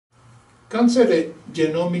Cancer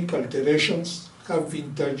genomic alterations have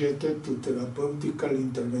been targeted to therapeutical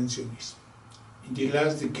interventionism. In the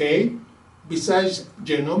last decade, besides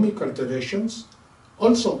genomic alterations,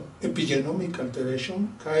 also epigenomic alterations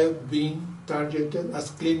have been targeted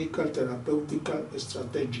as clinical therapeutical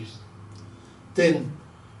strategies. Then,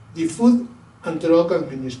 the Food and Drug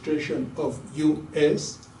Administration of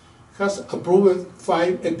US has approved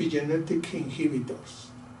 5 epigenetic inhibitors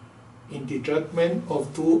in the treatment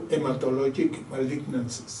of 2 hematologic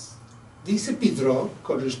malignancies. These epidrugs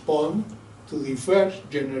correspond to the first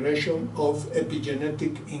generation of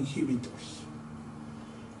epigenetic inhibitors.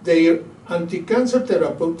 Their anticancer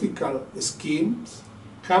therapeutical schemes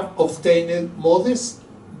have obtained modest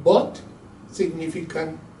but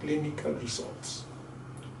significant clinical results.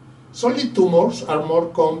 Solid tumors are more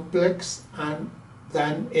complex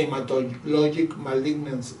than hematologic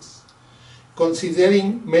malignancies,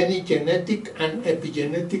 considering many genetic and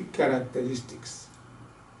epigenetic characteristics.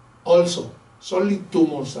 Also, solid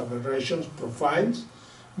tumors aberration profiles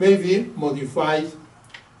may be modified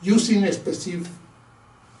using specific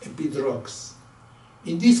epidrugs.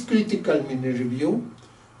 In this critical mini-review,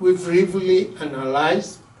 we briefly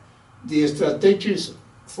analyzed the strategies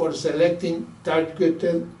for selecting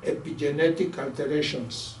targeted epigenetic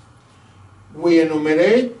alterations. We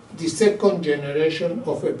enumerate the second generation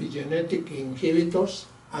of epigenetic inhibitors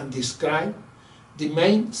and describe the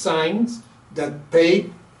main signs that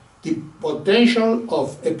pave the potential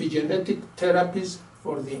of epigenetic therapies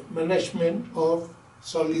for the management of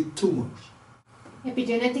solid tumors.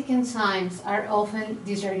 Epigenetic enzymes are often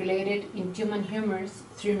dysregulated in human tumors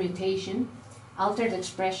through mutation, altered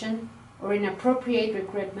expression, or inappropriate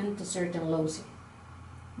recruitment to certain loci.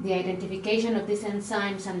 The identification of these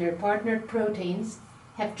enzymes and their partnered proteins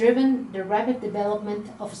have driven the rapid development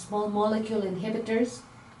of small molecule inhibitors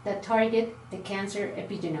that target the cancer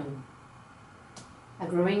epigenome. A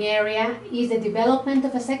growing area is the development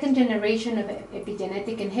of a second generation of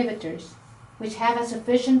epigenetic inhibitors, which have a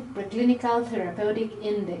sufficient preclinical therapeutic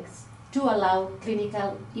index to allow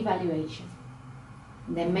clinical evaluation.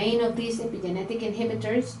 The main of these epigenetic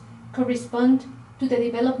inhibitors correspond to the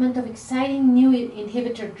development of exciting new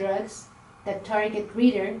inhibitor drugs that target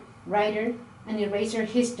reader, writer, and eraser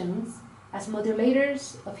histones as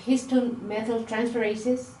modulators of histone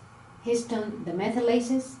methyltransferases, histone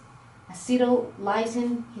demethylases,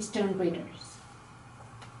 acetyl-lysine histone readers.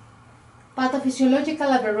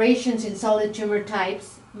 Pathophysiological aberrations in solid tumor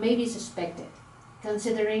types may be suspected,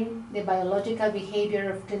 considering the biological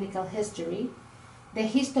behavior of clinical history, the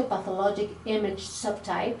histopathologic image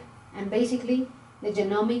subtype, and basically the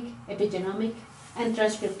genomic, epigenomic, and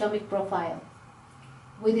transcriptomic profile.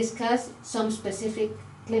 We discuss some specific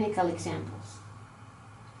clinical examples.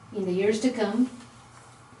 In the years to come,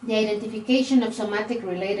 the identification of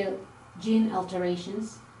somatic-related gene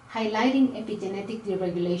alterations highlighting epigenetic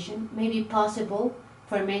deregulation may be possible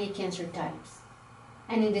for many cancer types.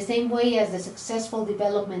 And in the same way as the successful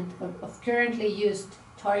development of currently used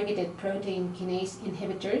targeted protein kinase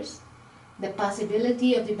inhibitors, the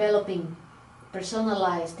possibility of developing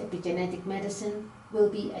personalized epigenetic medicine will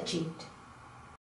be achieved.